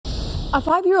A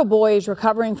 5-year-old boy is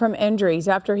recovering from injuries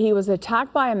after he was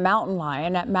attacked by a mountain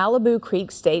lion at Malibu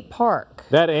Creek State Park.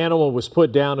 That animal was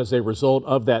put down as a result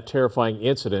of that terrifying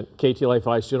incident. KTLA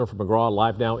 5's Jennifer McGraw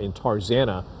live now in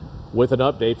Tarzana with an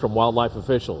update from wildlife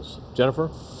officials.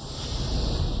 Jennifer?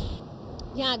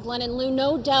 Yeah, Glenn and Lou,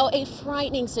 no doubt a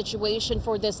frightening situation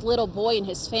for this little boy and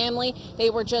his family. They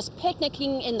were just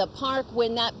picnicking in the park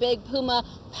when that big puma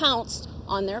pounced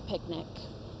on their picnic.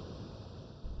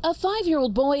 A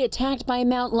 5-year-old boy attacked by a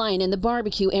mountain lion in the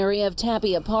barbecue area of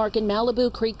Tapia Park in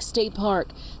Malibu Creek State Park.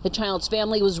 The child's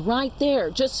family was right there,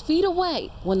 just feet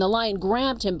away, when the lion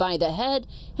grabbed him by the head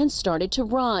and started to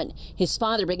run. His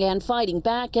father began fighting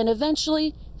back, and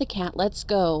eventually the cat lets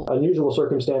go. Unusual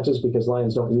circumstances because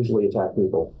lions don't usually attack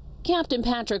people. Captain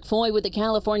Patrick Foy with the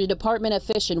California Department of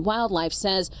Fish and Wildlife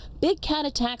says big cat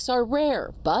attacks are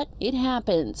rare, but it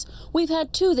happens. We've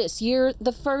had 2 this year,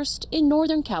 the first in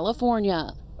Northern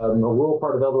California. A rural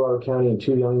part of El Dorado County, and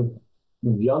 2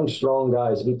 young, strong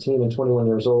guys, 18 and 21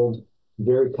 years old,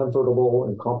 very comfortable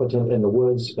and competent in the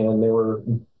woods.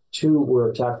 And 2 were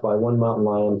attacked by 1 mountain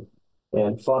lion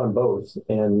and fought them both.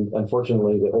 And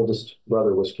unfortunately, the oldest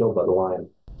brother was killed by the lion.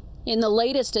 In the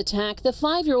latest attack, the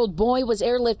 5-year-old boy was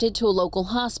airlifted to a local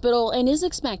hospital and is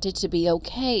expected to be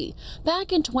okay.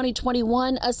 Back in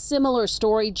 2021, a similar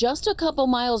story just a couple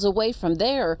miles away from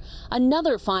there.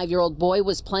 Another 5-year-old boy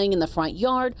was playing in the front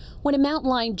yard when a mountain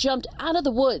lion jumped out of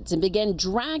the woods and began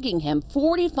dragging him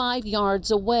 45 yards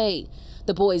away.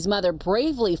 The boy's mother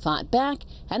bravely fought back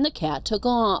and the cat took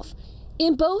off.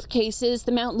 In both cases,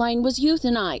 the mountain lion was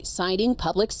euthanized, citing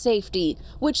public safety,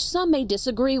 which some may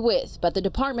disagree with, but the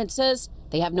department says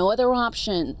they have no other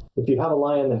option. If you have a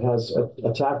lion that has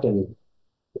attacked and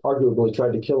arguably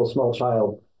tried to kill a small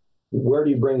child, where do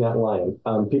you bring that lion?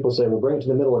 People say, well, bring it to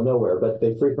the middle of nowhere, but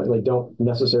they frequently don't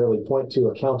necessarily point to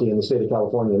a county in the state of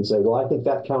California and say, well, I think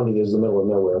that county is the middle of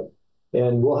nowhere.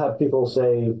 And we'll have people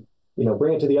say,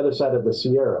 bring it to the other side of the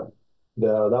Sierra.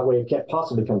 That way it can't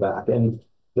possibly come back. And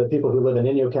the people who live in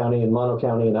Inyo County and Mono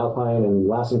County and Alpine and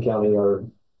Lassen County are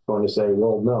going to say,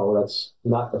 well, no, that's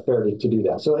not fair to do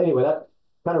that. So anyway, that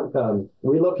kind of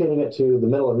relocating it to the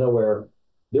middle of nowhere,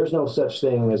 there's no such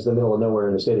thing as the middle of nowhere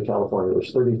in the state of California.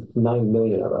 There's 39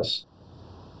 million of us.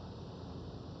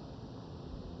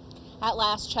 At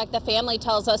last check, the family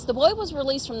tells us the boy was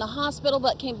released from the hospital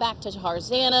but came back to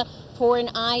Tarzana for an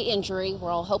eye injury.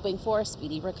 We're all hoping for a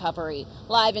speedy recovery.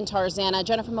 Live in Tarzana,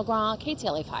 Jennifer McGraw,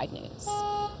 KTLA 5 News.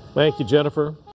 Thank you, Jennifer.